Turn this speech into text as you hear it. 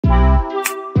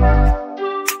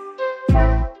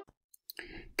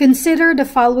Consider the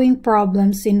following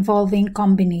problems involving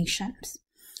combinations.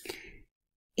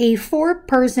 A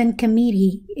 4-person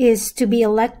committee is to be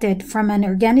elected from an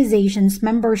organization's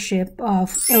membership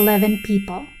of 11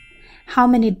 people. How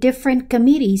many different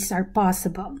committees are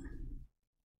possible?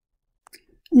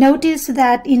 Notice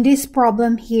that in this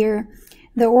problem here,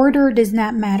 the order does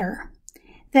not matter.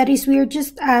 That is, we are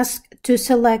just asked to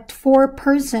select 4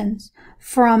 persons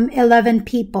from 11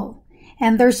 people.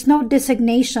 And there's no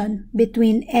designation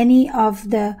between any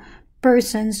of the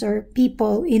persons or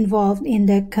people involved in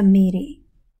the committee.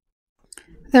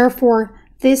 Therefore,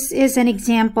 this is an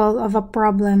example of a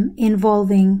problem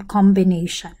involving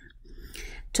combination.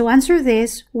 To answer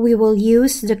this, we will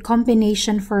use the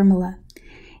combination formula.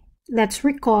 Let's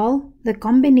recall the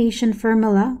combination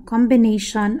formula.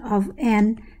 Combination of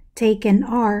n taken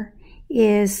r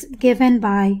is given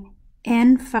by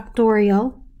n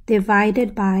factorial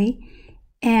divided by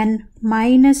n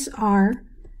minus r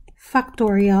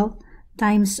factorial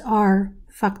times r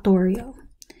factorial.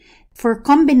 For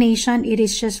combination, it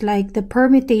is just like the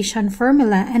permutation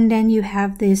formula, and then you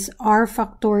have this r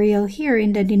factorial here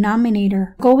in the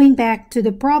denominator. Going back to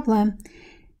the problem,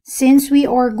 since we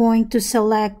are going to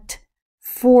select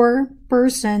 4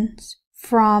 persons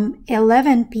from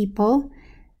 11 people,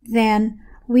 then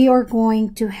we are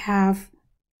going to have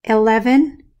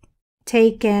 11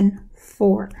 taken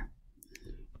 4.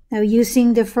 Now,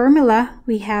 using the formula,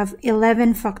 we have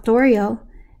 11 factorial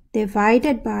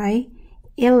divided by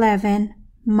 11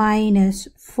 minus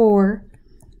 4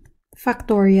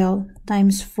 factorial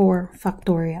times 4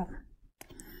 factorial.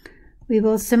 We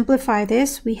will simplify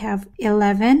this. We have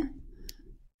 11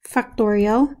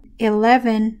 factorial.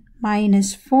 11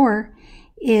 minus 4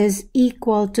 is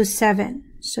equal to 7.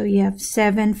 So you have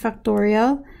 7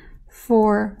 factorial,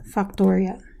 4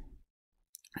 factorial.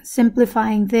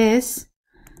 Simplifying this,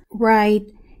 write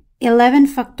 11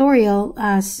 factorial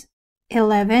as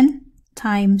 11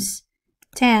 times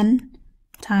 10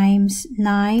 times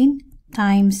 9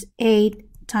 times 8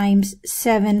 times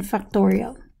 7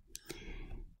 factorial.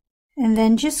 And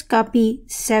then just copy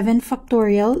 7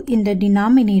 factorial in the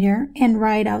denominator and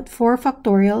write out 4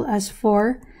 factorial as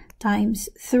 4 times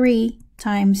 3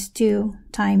 times 2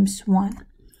 times 1.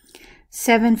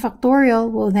 7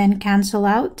 factorial will then cancel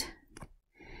out.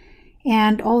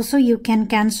 And also you can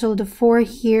cancel the 4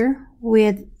 here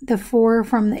with the 4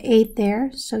 from the 8 there.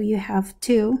 So you have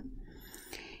 2.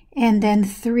 And then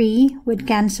 3 would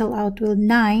cancel out with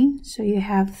 9. So you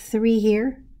have 3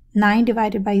 here. 9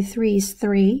 divided by 3 is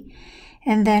 3.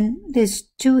 And then this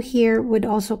 2 here would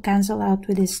also cancel out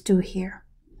with this 2 here.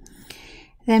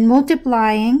 Then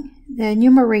multiplying, the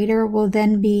numerator will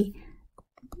then be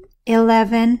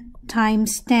 11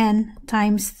 times 10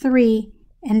 times 3.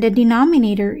 And the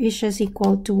denominator is just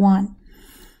equal to 1.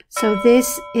 So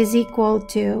this is equal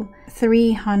to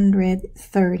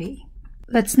 330.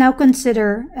 Let's now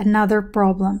consider another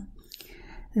problem.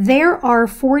 There are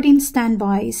 14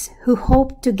 standbys who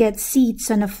hope to get seats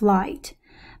on a flight,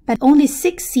 but only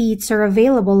 6 seats are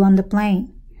available on the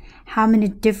plane. How many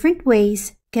different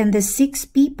ways can the 6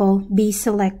 people be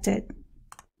selected?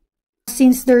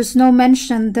 Since there's no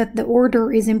mention that the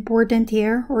order is important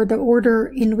here, or the order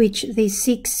in which the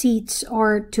 6 seats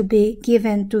are to be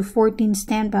given to 14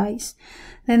 standbys,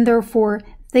 then therefore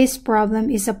this problem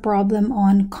is a problem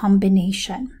on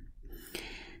combination.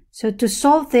 So to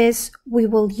solve this, we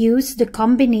will use the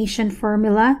combination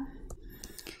formula.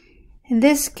 In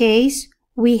this case,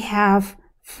 we have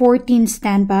 14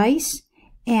 standbys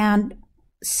and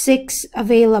 6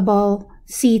 available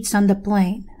seats on the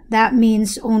plane. That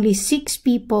means only 6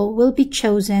 people will be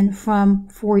chosen from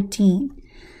 14.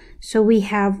 So we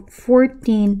have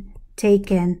 14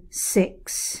 taken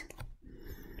 6.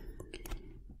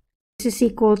 This is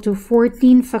equal to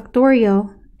 14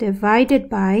 factorial divided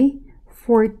by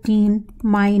 14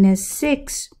 minus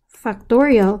 6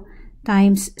 factorial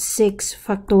times 6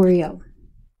 factorial.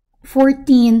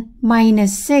 14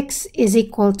 minus 6 is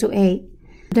equal to 8.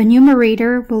 The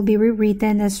numerator will be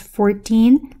rewritten as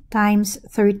 14 times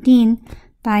 13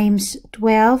 times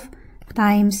 12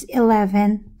 times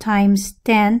 11 times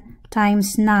 10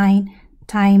 times 9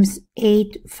 times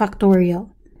 8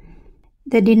 factorial.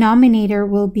 The denominator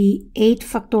will be 8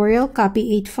 factorial,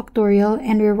 copy 8 factorial,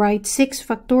 and we write 6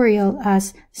 factorial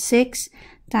as 6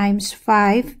 times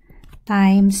 5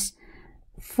 times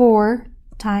 4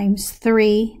 times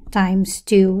 3 times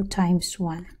 2 times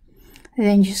 1. And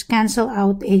then just cancel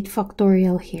out 8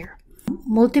 factorial here.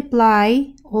 Multiply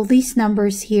all these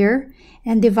numbers here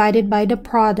and divide it by the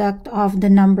product of the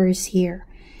numbers here.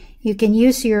 You can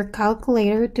use your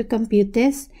calculator to compute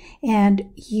this,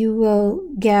 and you will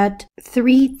get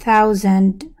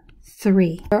 3,000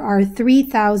 3. There are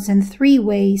 3003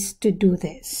 ways to do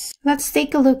this. Let's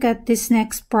take a look at this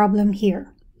next problem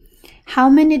here. How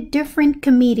many different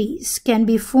committees can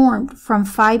be formed from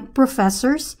 5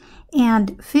 professors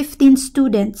and 15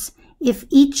 students if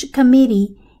each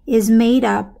committee is made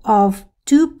up of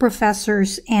 2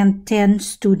 professors and 10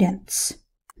 students?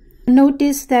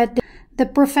 Notice that the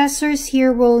professors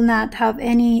here will not have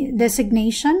any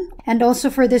designation, and also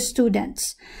for the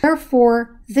students.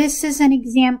 Therefore, this is an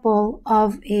example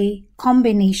of a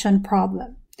combination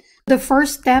problem. The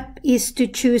first step is to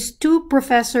choose 2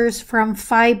 professors from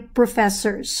 5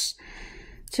 professors.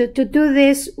 So to do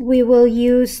this, we will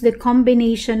use the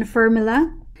combination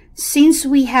formula. Since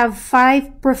we have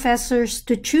 5 professors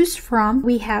to choose from,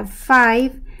 we have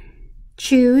 5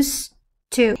 choose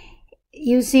 2.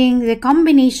 Using the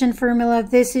combination formula,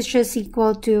 this is just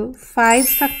equal to 5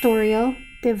 factorial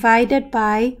divided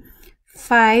by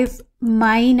 5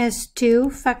 minus 2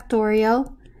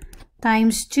 factorial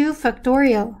times 2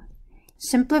 factorial.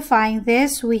 Simplifying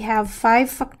this, we have 5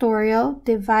 factorial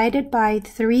divided by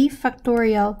 3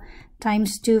 factorial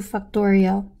times 2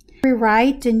 factorial. We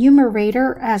write the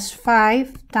numerator as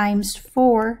 5 times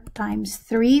 4 times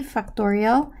 3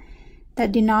 factorial. The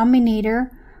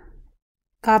denominator,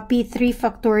 copy 3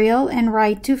 factorial and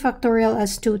write 2 factorial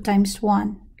as 2 times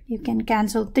 1. You can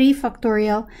cancel 3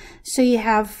 factorial, so you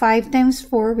have 5 times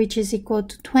 4, which is equal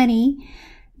to 20,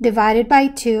 divided by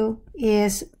 2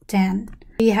 is 10.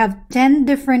 You have 10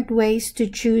 different ways to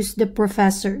choose the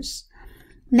professors.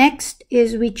 Next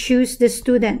is we choose the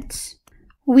students.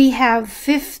 We have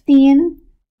 15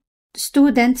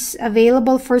 students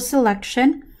available for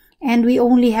selection, and we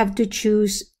only have to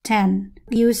choose 10.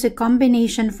 Use a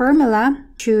combination formula.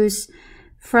 Choose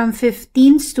from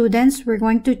 15 students, we're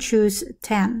going to choose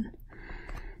 10.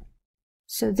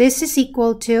 So this is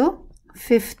equal to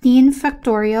 15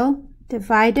 factorial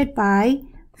divided by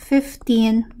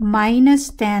 15 minus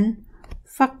 10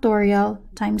 factorial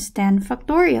times 10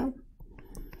 factorial.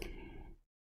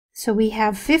 So we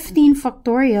have 15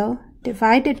 factorial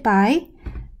divided by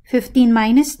 15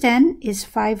 minus 10 is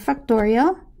 5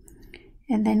 factorial,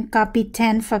 and then copy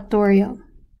 10 factorial.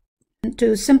 And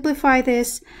to simplify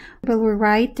this, we'll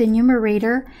write the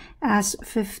numerator as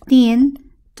 15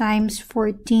 times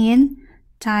 14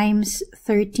 times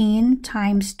 13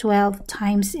 times 12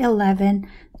 times 11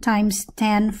 times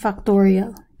 10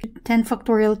 factorial. 10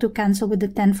 factorial to cancel with the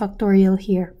 10 factorial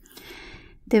here.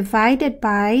 Divided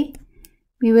by,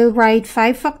 we will write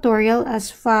 5 factorial as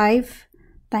 5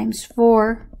 times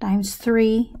 4 times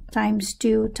 3 times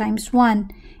 2 times 1,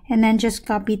 and then just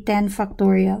copy 10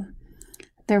 factorial.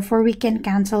 Therefore, we can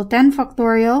cancel 10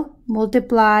 factorial,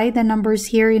 multiply the numbers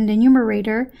here in the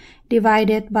numerator, divide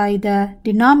it by the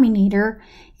denominator,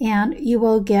 and you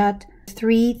will get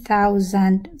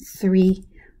 3003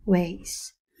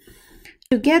 ways.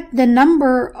 To get the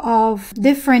number of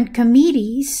different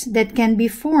committees that can be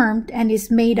formed and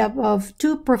is made up of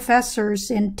 2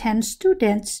 professors and 10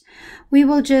 students, we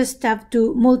will just have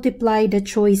to multiply the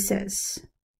choices.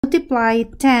 Multiply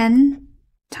 10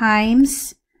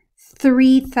 times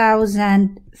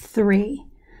 3003.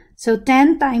 So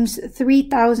 10 times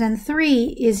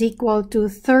 3003 is equal to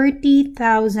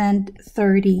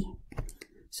 30,030.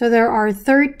 So there are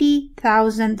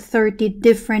 30,030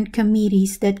 different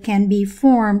committees that can be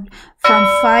formed from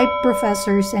 5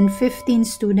 professors and 15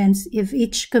 students if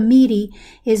each committee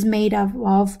is made up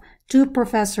of 2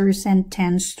 professors and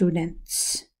 10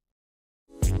 students.